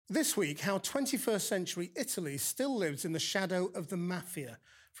This week, how 21st century Italy still lives in the shadow of the Mafia,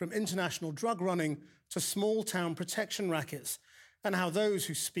 from international drug running to small town protection rackets, and how those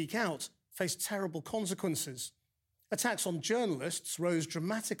who speak out face terrible consequences. Attacks on journalists rose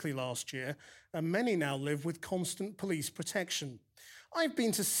dramatically last year, and many now live with constant police protection. I've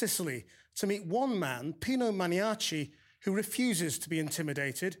been to Sicily to meet one man, Pino Maniaci, who refuses to be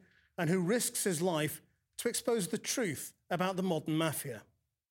intimidated and who risks his life to expose the truth about the modern mafia.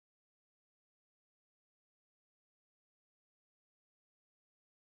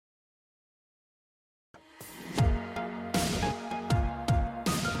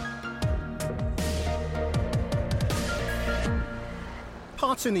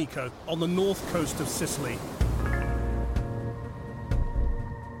 Partinico, on the north coast of Sicily.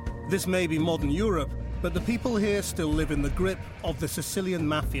 This may be modern Europe, but the people here still live in the grip of the Sicilian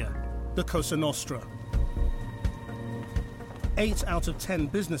mafia, the Cosa Nostra. 8 out of 10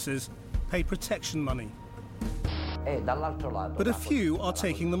 businesses pay protection money. But a few are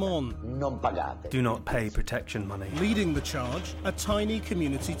taking them on. Do not pay protection money. Leading the charge, a tiny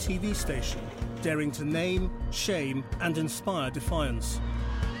community TV station, daring to name, shame, and inspire defiance.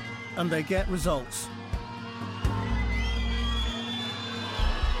 And they get results.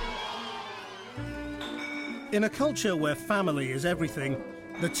 In a culture where family is everything,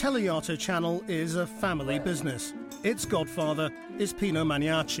 the Teleato channel is a family business. Its godfather is Pino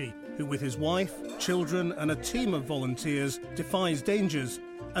Maniaci, who with his wife, children and a team of volunteers defies dangers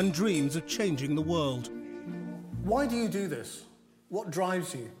and dreams of changing the world. Why do you do this? What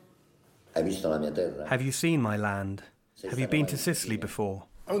drives you? Have you seen my land? Have you been to Sicily before?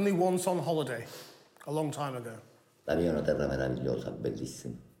 Only once on holiday, a long time ago.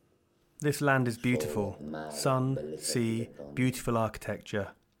 This land is beautiful. Sun, sea, beautiful architecture.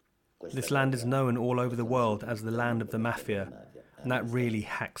 This land is known all over the world as the land of the Mafia, and that really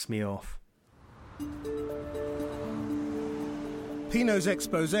hacks me off. Pino's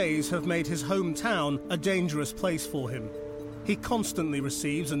exposés have made his hometown a dangerous place for him. He constantly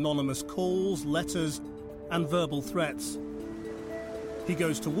receives anonymous calls, letters, and verbal threats. He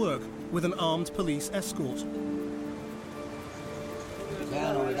goes to work with an armed police escort.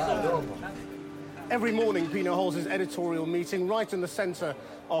 Every morning, Pino holds his editorial meeting right in the centre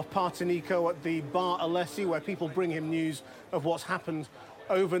of Partinico at the Bar Alessi, where people bring him news of what's happened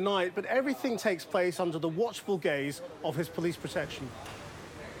overnight. But everything takes place under the watchful gaze of his police protection.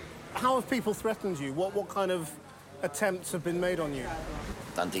 How have people threatened you? What kind of attempts have been made on you?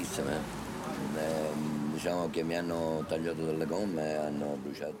 Tantissime.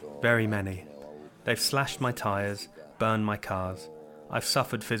 Very many. They've slashed my tyres, burned my cars. I've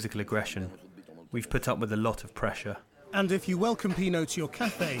suffered physical aggression. We've put up with a lot of pressure. And if you welcome Pino to your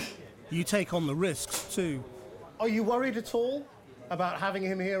cafe, you take on the risks too. Are you worried at all about having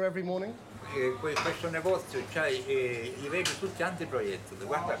him here every morning?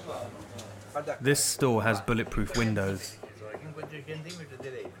 This store has bulletproof windows.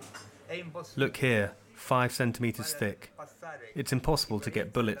 Look here, 5 centimetres thick. It's impossible to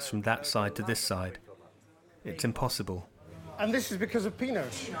get bullets from that side to this side. It's impossible. And this is because of Pino?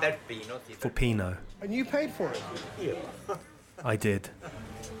 For Pino. And you paid for it? I did.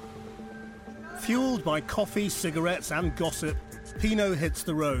 Fueled by coffee, cigarettes and gossip, Pino hits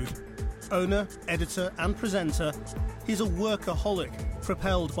the road. Owner, editor and presenter, he's a workaholic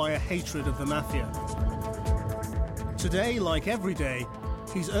propelled by a hatred of the Mafia. Today, like every day,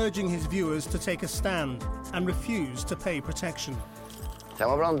 he's urging his viewers to take a stand and refuse to pay protection.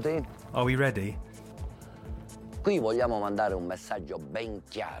 Siamo pronti? Are we ready? Qui vogliamo mandare un messaggio ben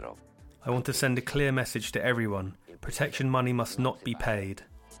chiaro. I want to send a clear message to everyone. Protection money must not be paid.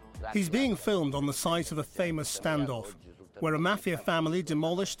 He's being filmed on the site of a famous standoff, where a Mafia family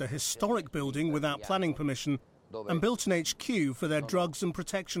demolished a historic building without planning permission and built an HQ for their drugs and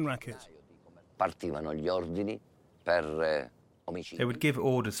protection racket. Partivano gli ordini per They would give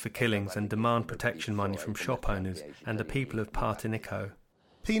orders for killings and demand protection money from shop owners and the people of Partinico.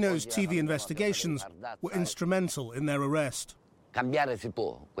 Pino's TV investigations were instrumental in their arrest. Cambiare si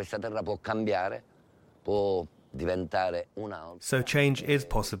può. Questa terra può cambiare, può diventare un'altra. So change is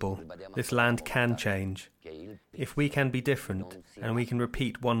possible. This land can change. If we can be different, and we can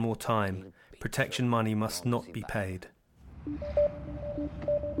repeat one more time, protection money must not be paid.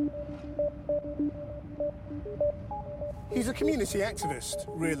 He's a community activist,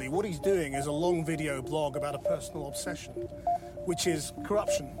 really. What he's doing is a long video blog about a personal obsession, which is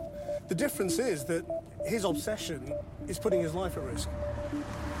corruption. The difference is that his obsession is putting his life at risk.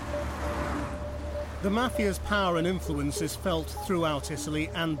 The Mafia's power and influence is felt throughout Italy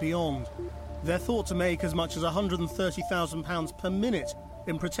and beyond. They're thought to make as much as £130,000 per minute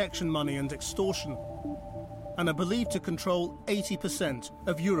in protection money and extortion, and are believed to control 80%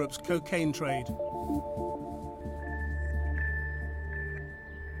 of Europe's cocaine trade.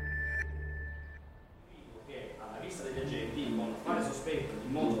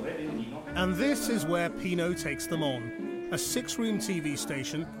 And this is where Pino takes them on, a 6-room TV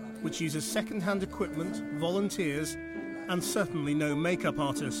station which uses second-hand equipment, volunteers, and certainly no makeup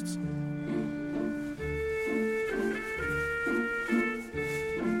artists.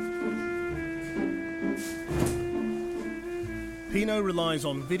 Pino relies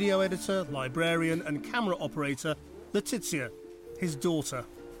on video editor, librarian and camera operator Letizia, his daughter.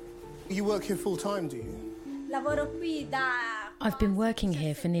 You work here full-time, do you? I've been working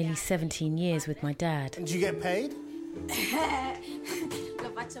here for nearly 17 years with my dad. And do you get paid?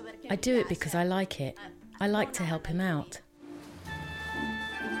 I do it because I like it. I like to help him out.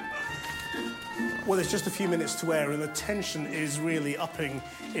 Well, there's just a few minutes to air and the tension is really upping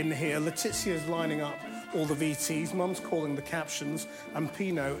in here. Letizia's lining up all the VTs, Mum's calling the captions, and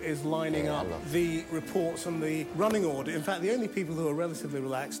Pino is lining up the reports and the running order. In fact, the only people who are relatively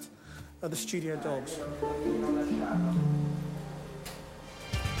relaxed are the studio dogs.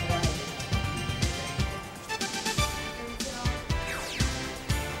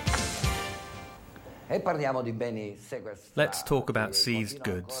 Let's talk about seized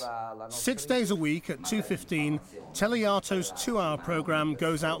goods. 6 days a week at 2:15, Teleato's 2-hour programme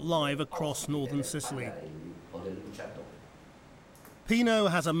goes out live across northern Sicily. Pino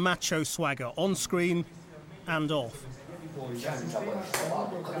has a macho swagger on screen and off.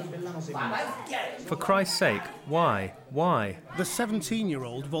 For Christ's sake, why? Why? The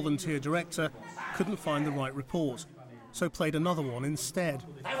 17-year-old volunteer director couldn't find the right report, so played another one instead.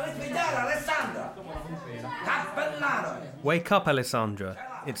 Wake up, Alessandra.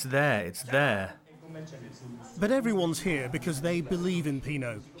 It's there, it's there. But everyone's here because they believe in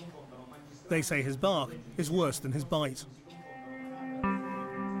Pino. They say his bark is worse than his bite.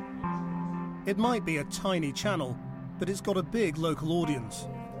 It might be a tiny channel, but it's got a big local audience.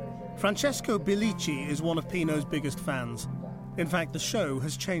 Francesco Bilici is one of Pino's biggest fans. In fact, the show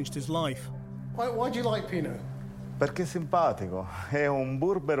has changed his life. Why do you like Pino? Perché è simpatico, è un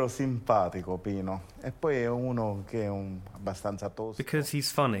burbero simpatico Pino, e poi è uno che è abbastanza tosto. Because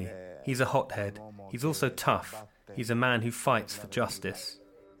he's funny, he's a hothead, he's also tough, he's a man who fights for justice.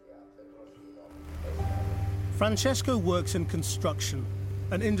 Francesco works in construction,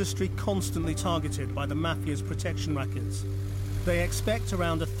 an industry constantly targeted by the Mafia's protection rackets. They expect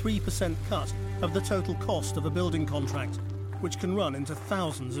around a 3% cut of the total cost of a building contract, which can run into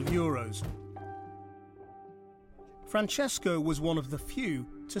thousands of euros. Francesco was one of the few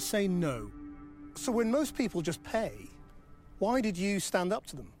to say no. So when most people just pay, why did you stand up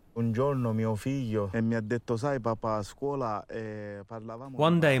to them? Un giorno mio figlio mi ha detto, sai papà, a scuola parlavamo.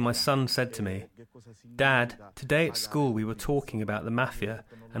 One day my son said to me, Dad, today at school we were talking about the Mafia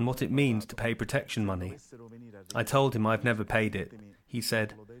and what it means to pay protection money. I told him I've never paid it. He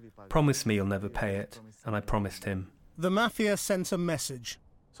said, promise me you'll never pay it, and I promised him. The Mafia sent a message.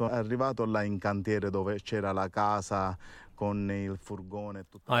 Sono arrivato là in cantiere dove c'era la casa con il furgone.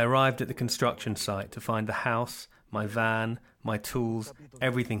 I arrived at the construction site to find the house, my van, my tools,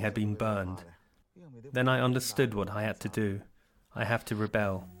 everything had been burned. Then I understood what I had to do. I have to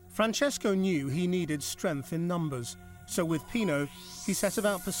rebel. Francesco knew he needed strength in numbers, so with Pino, he set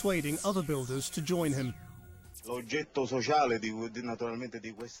about persuading other builders to join him.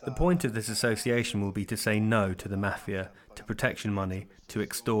 The point of this association will be to say no to the Mafia, to protection money, to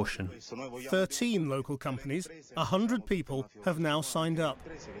extortion. 13 local companies, 100 people have now signed up.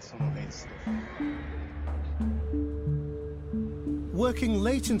 Working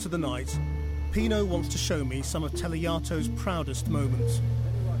late into the night, Pino wants to show me some of Teleato's proudest moments.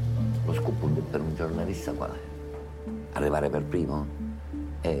 Lo scoop per un giornalista qual è? Arrivare per primo?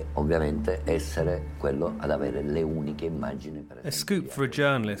 E ovviamente essere quello ad avere le uniche immagini per A scoop for a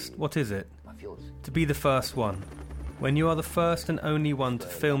journalist, what is it? To be the first one. When you are the first and only one to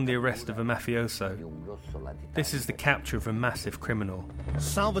film the arrest of a mafioso. This is the capture of a massive criminal.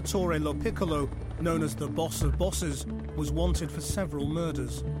 Salvatore Lo Piccolo, known as the boss of bosses, was wanted for several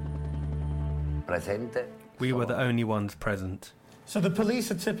murders. Presente. We were the only ones present. So the police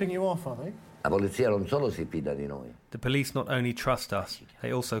are tipping you off, are they? La polizia non solo si fida di noi. The police not only trust us,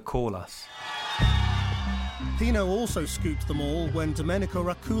 they also call us. Pino also scooped them all when Domenico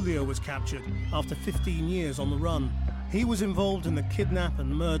Raculio was captured after 15 years on the run. He was involved in the kidnap and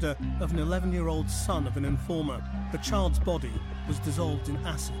murder of an 11-year-old son of an informer. The child's body was dissolved in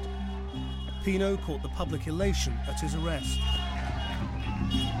acid. Pino caught the public elation at his arrest.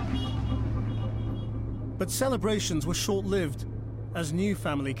 But celebrations were short-lived. as new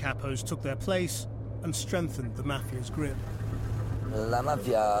family capos took their place and strengthened the mafia's grip. La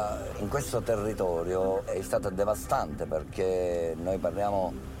mafia in questo territorio è stata devastante perché noi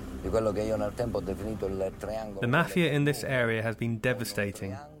parliamo di quello che io nel tempo ho definito il triangolo. The mafia in this area has been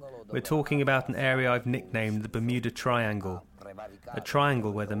devastating. We're talking about an area I've nicknamed the Bermuda Triangle, a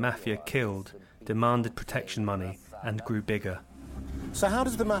triangle where the mafia killed, demanded protection money and grew bigger. So how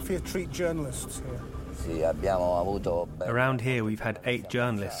does the mafia treat journalists here? Sì, abbiamo avuto... Around here we've had 8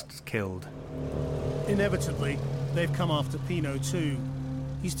 journalists killed. Inevitably, they've come after Pino too.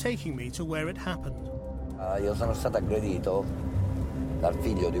 He's taking me to where it happened. Io sono stato aggredito dal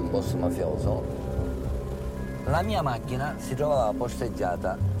figlio di un boss mafioso. La mia macchina si trovava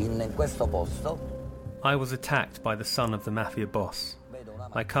posteggiata in questo posto. I was attacked by the son of the mafia boss.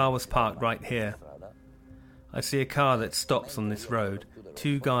 My car was parked right here. I see a car that stops on this road.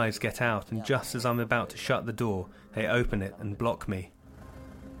 2 guys get out, and just as I'm about to shut the door, they open it and block me.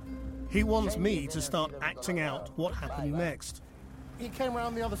 He wants me to start acting out what happened next. He came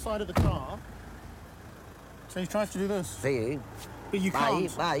around the other side of the car. So he tries to do this. Sì. But you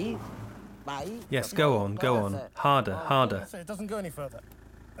can't. Vai. Yes, go on. Harder, harder. That's it. It doesn't go any further.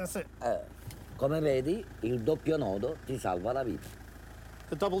 That's it. Come vedi, il doppio nodo ti salva la vita.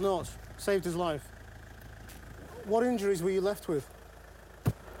 The double knot saved his life. What injuries were you left with?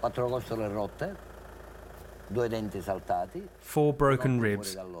 4 costole rotte, 2 denti saltati. 4 broken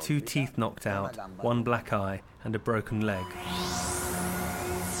ribs, 2 teeth knocked out, 1 black eye, and a broken leg.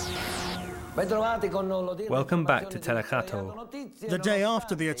 Welcome back to Telecato. The day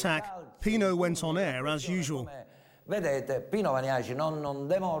after the attack, Pino went on air as usual.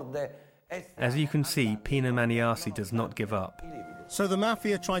 As you can see, Pino Maniasi does not give up. So the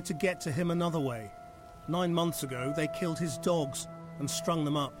mafia tried to get to him another way. 9 months ago, they killed his dogs and strung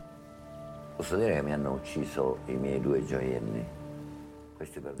them up. Posso dire che mi hanno ucciso I miei 2 gioielli.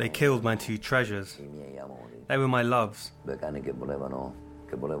 They killed my 2 treasures. I miei amori. They were my loves. 2 cani che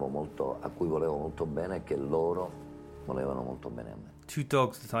volevo molto, a cui volevo molto bene e che loro volevano molto bene a me. 2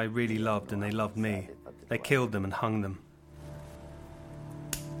 dogs that I really loved and they loved me. They killed them and hung them.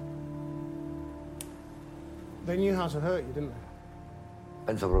 They knew how to hurt you, didn't they?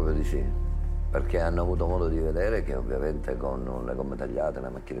 Penso proprio di sì, perché hanno avuto modo di vedere che ovviamente con le gomme tagliate, le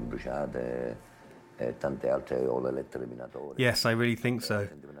macchine bruciate e tante altre o le lettere minatorie. Yes, I really think so.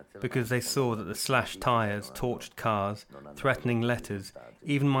 Because they saw that the slashed tyres, torched cars, threatening letters,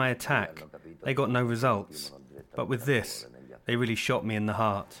 even my attack, they got no results. But with this, they really shot me in the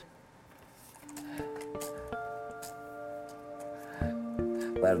heart.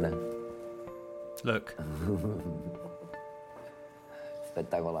 Guarda. Look.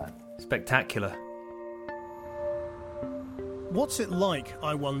 Spettacolare. Spectacular. What's it like,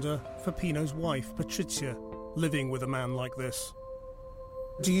 I wonder, for Pino's wife, Patrizia, living with a man like this?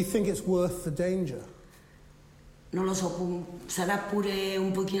 Do you think it's worth the danger? Non lo so, sarà pure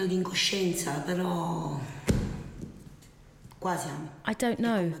un pochino di incoscienza, però qua siamo. I don't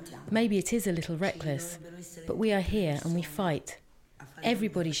know. Maybe it is a little reckless. But we are here and we fight.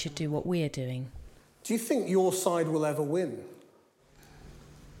 Everybody should do what we are doing. Do you think your side will ever win?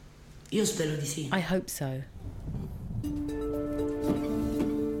 Io spero di sì. I hope so.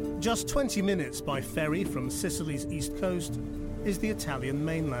 Just 20 minutes by ferry from Sicily's east coast is the Italian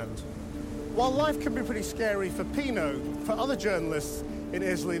mainland. While life can be pretty scary for Pino, for other journalists in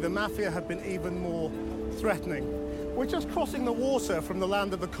Italy, the mafia have been even more threatening. We're just crossing the water from the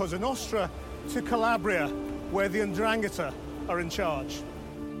land of the Cosa Nostra to Calabria, where the 'Ndrangheta are in charge.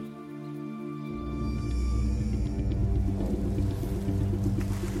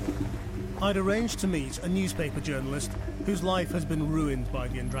 I'd arranged to meet a newspaper journalist whose life has been ruined by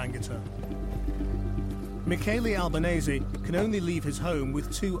the 'Ndrangheta. Michele Albanese can only leave his home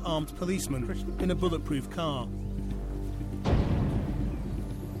with 2 armed policemen in a bulletproof car.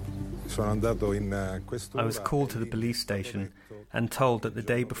 I was called to the police station and told that the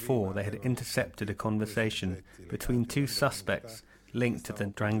day before they had intercepted a conversation between 2 suspects linked to the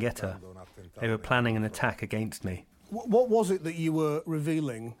 'Ndrangheta. They were planning an attack against me. What was it that you were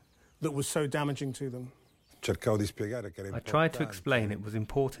revealing that was so damaging to them? I tried to explain it was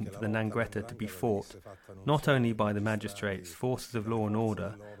important for the 'Ndrangheta to be fought, not only by the magistrates, forces of law and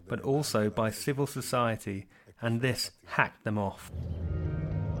order, but also by civil society, and this hacked them off.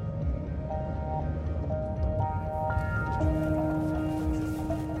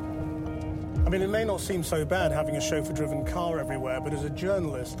 I mean, it may not seem so bad having a chauffeur-driven car everywhere, but as a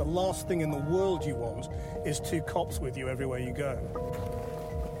journalist, the last thing in the world you want is 2 cops with you everywhere you go.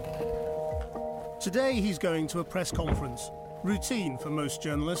 Today he's going to a press conference, routine for most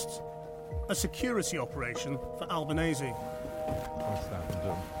journalists, a security operation for Albanese.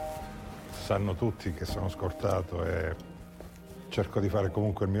 Sanno tutti che sono scortato e cerco di fare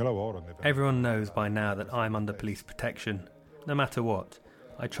comunque il mio lavoro. Everyone knows by now that I'm under police protection. No matter what,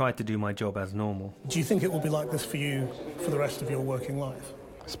 I try to do my job as normal. Do you think it will be like this for you for the rest of your working life?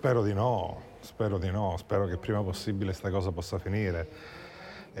 Spero di no, spero che prima possibile sta cosa possa finire.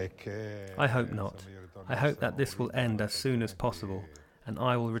 I hope not. I hope that this will end as soon as possible and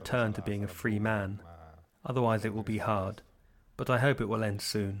I will return to being a free man. Otherwise it will be hard, but I hope it will end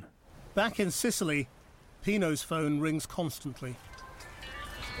soon. Back in Sicily, Pino's phone rings constantly.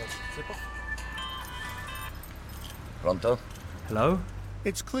 Pronto? Hello?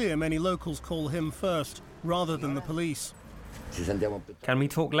 It's clear many locals call him first, rather than the police. Ci sentiamo più tardi. Can we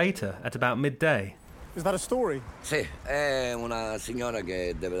talk later, at about midday? Is that a story? Sì, è una signora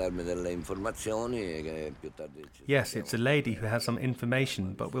che deve darmi delle informazioni e che più tardi ci Yes, it's a lady who has some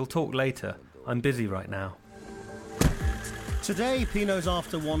information, but we'll talk later. I'm busy right now. Today, Pino's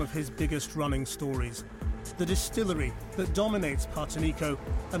after one of his biggest running stories. The distillery that dominates Partenico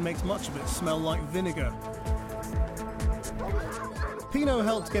and makes much of it smell like vinegar. Pino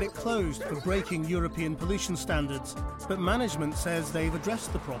helped get it closed for breaking European pollution standards, but management says they've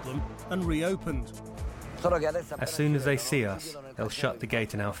addressed the problem and reopened. As soon as they see us, they'll shut the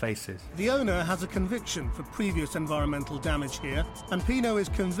gate in our faces. The owner has a conviction for previous environmental damage here, and Pino is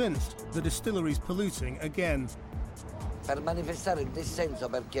convinced the distillery's polluting again. Per manifestare il dissenso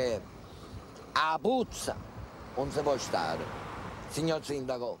perché a puzza non si può stare. Signor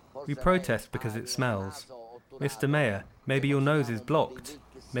Sindaco. We protest because it smells. Mr. Mayor, maybe your nose is blocked.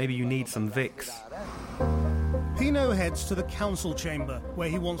 Maybe you need some Vicks. Pino heads to the council chamber, where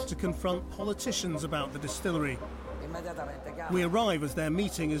he wants to confront politicians about the distillery. We arrive as their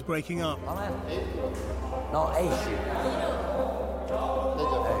meeting is breaking up. No, esci.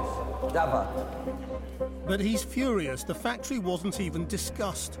 Già fatto. But he's furious the factory wasn't even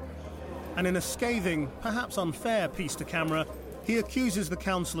discussed. And in a scathing, perhaps unfair piece to camera, he accuses the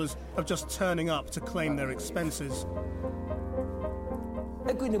councillors of just turning up to claim their expenses.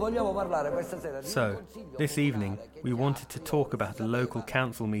 So, this evening, we wanted to talk about a local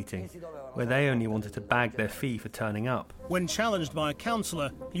council meeting, where they only wanted to bag their fee for turning up. When challenged by a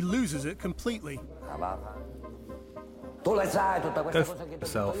councillor, he loses it completely. Go f***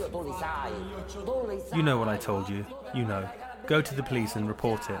 yourself. You know what I told you. You know. Go to the police and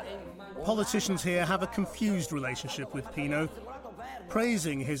report it. Politicians here have a confused relationship with Pino,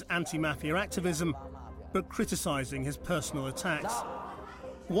 praising his anti-mafia activism, but criticising his personal attacks.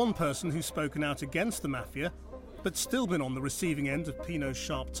 One person who's spoken out against the mafia, but still been on the receiving end of Pino's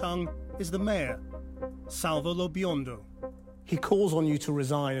sharp tongue, is the mayor, Salvo Lo Biondo. He calls on you to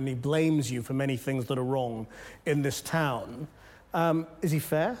resign and he blames you for many things that are wrong in this town. Is he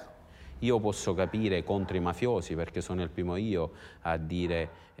fair? Io posso capire contro i mafiosi perché sono il primo io a dire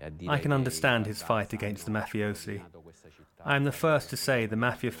I can understand his fight against the mafiosi. I am the first to say the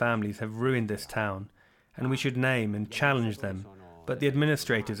mafia families have ruined this town, and we should name and challenge them, but the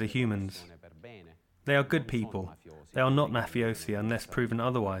administrators are humans. They are good people. They are not mafiosi unless proven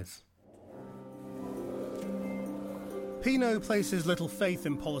otherwise. Pino places little faith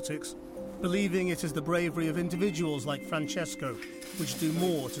in politics, believing it is the bravery of individuals like Francesco which do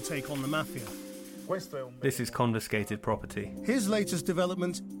more to take on the mafia. This is confiscated property. His latest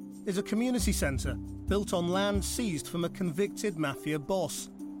development is a community centre built on land seized from a convicted mafia boss.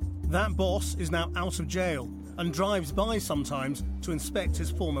 That boss is now out of jail and drives by sometimes to inspect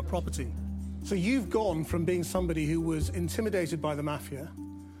his former property. So you've gone from being somebody who was intimidated by the mafia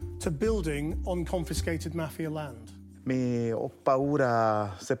to building on confiscated mafia land. Ho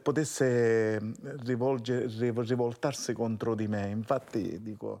paura se potesse rivoltarsi contro di me. Infatti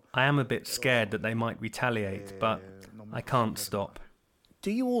dico. I am a bit scared that they might retaliate, but I can't stop. Do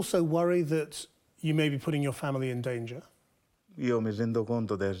you also worry that you may be putting your family in danger? Io mi rendo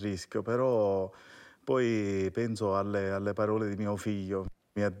conto del rischio, però poi penso alle parole di mio figlio.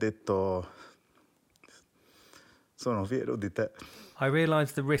 Mi ha detto: sono fiero di te. I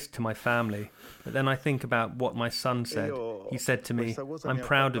realise the risk to my family, but then I think about what my son said. He said to me, I'm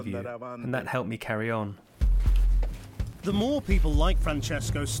proud of you, and that helped me carry on. The more people like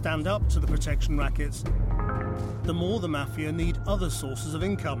Francesco stand up to the protection rackets, the more the mafia need other sources of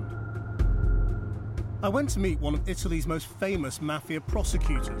income. I went to meet one of Italy's most famous mafia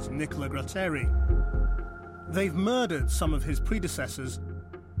prosecutors, Nicola Gratteri. They've murdered some of his predecessors,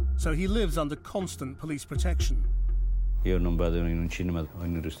 so he lives under constant police protection. Io non vado in un cinema o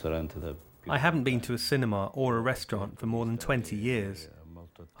in un ristorante da I haven't been to a cinema or a restaurant for more than 20 years.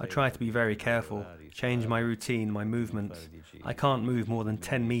 I try to be very careful, change my routine, my movements. I can't move more than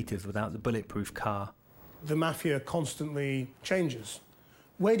 10 meters without the bulletproof car. the mafia constantly changes.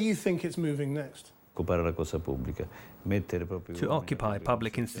 Where do you think it's moving next? To occupy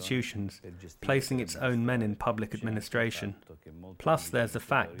public institutions, placing its own men in public administration. Plus, there's the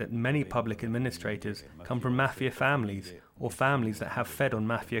fact that many public administrators come from mafia families or families that have fed on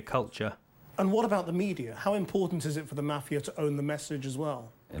mafia culture. And what about the media? How important is it for the mafia to own the message as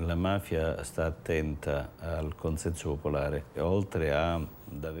well? La mafia sta attenta al consenso popolare, oltre a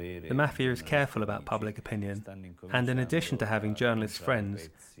The mafia is careful about public opinion, and in addition to having journalist friends,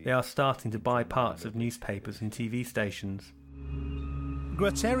 they are starting to buy parts of newspapers and TV stations.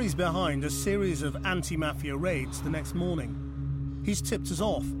 Guatteri's behind a series of anti-mafia raids the next morning. He's tipped us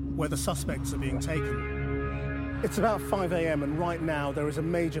off where the suspects are being taken. It's about 5 a.m. and right now there is a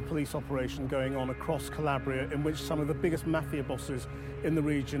major police operation going on across Calabria in which some of the biggest mafia bosses in the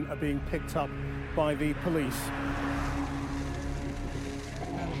region are being picked up by the police.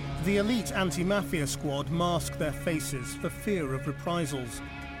 The elite anti-mafia squad mask their faces for fear of reprisals.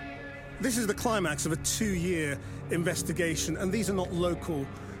 This is the climax of a 2-year investigation, and these are not local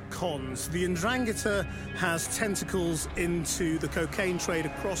cons. The 'Ndrangheta has tentacles into the cocaine trade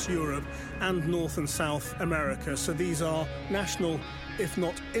across Europe and North and South America, so these are national, if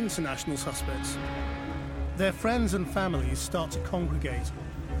not international, suspects. Their friends and families start to congregate,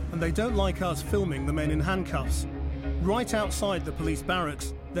 and they don't like us filming the men in handcuffs. Right outside the police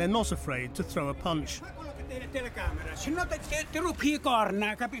barracks, they're not afraid to throw a punch.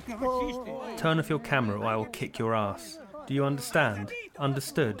 Turn off your camera or I will kick your ass. Do you understand?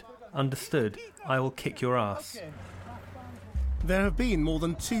 Understood. Understood. I will kick your ass. There have been more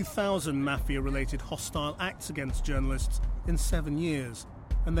than 2,000 mafia-related hostile acts against journalists in 7 years,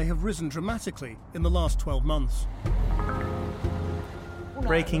 and they have risen dramatically in the last 12 months.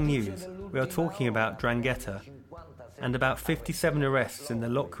 Breaking news. We are talking about 'Ndrangheta and about 57 arrests in the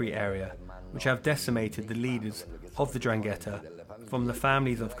Locri area, which have decimated the leaders of the 'Ndrangheta from the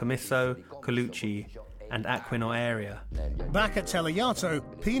families of Commisso, Colucci and Aquino area. Back at Telejato,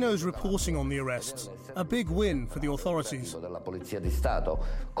 Pino's reporting on the arrests, a big win for the authorities.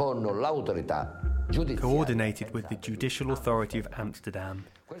 Coordinated with the Judicial Authority of Amsterdam.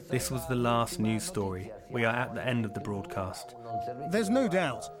 This was the last news story. We are at the end of the broadcast. There's no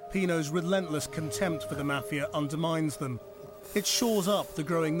doubt Pino's relentless contempt for the mafia undermines them. It shores up the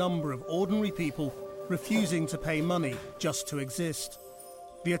growing number of ordinary people refusing to pay money just to exist.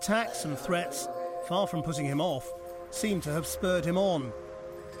 The attacks and threats, far from putting him off, seem to have spurred him on.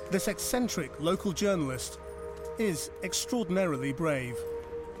 This eccentric local journalist is extraordinarily brave.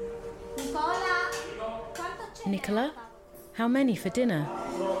 Nicola, how many for dinner?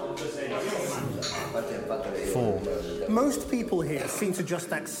 4. Most people here seem to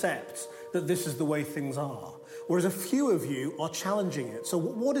just accept that this is the way things are, whereas a few of you are challenging it. So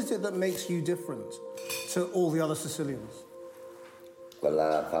what is it that makes you different to all the other Sicilians?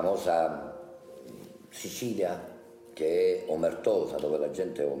 Quella famosa Sicilia che è omertosa, dove la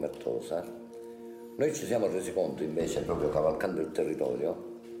gente è omertosa, noi ci siamo resi conto invece, proprio cavalcando il territorio,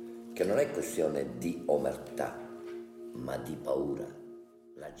 che non è questione di omertà, ma di paura.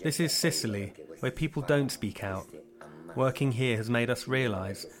 This is Sicily, where people don't speak out. Working here has made us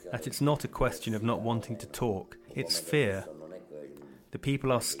realise that it's not a question of not wanting to talk, it's fear. The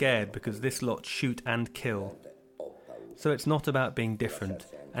people are scared because this lot shoot and kill. So it's not about being different,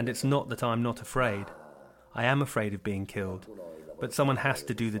 and it's not that I'm not afraid. I am afraid of being killed, but someone has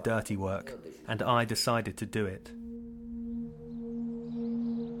to do the dirty work, and I decided to do it.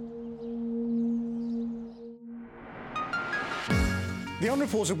 The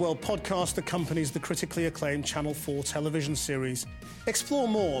Unreported World podcast accompanies the critically acclaimed Channel 4 television series. Explore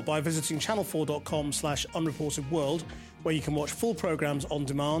more by visiting channel4.com/unreportedworld, where you can watch full programmes on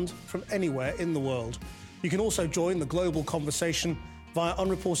demand from anywhere in the world. You can also join the global conversation via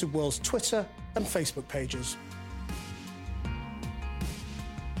Unreported World's Twitter and Facebook pages.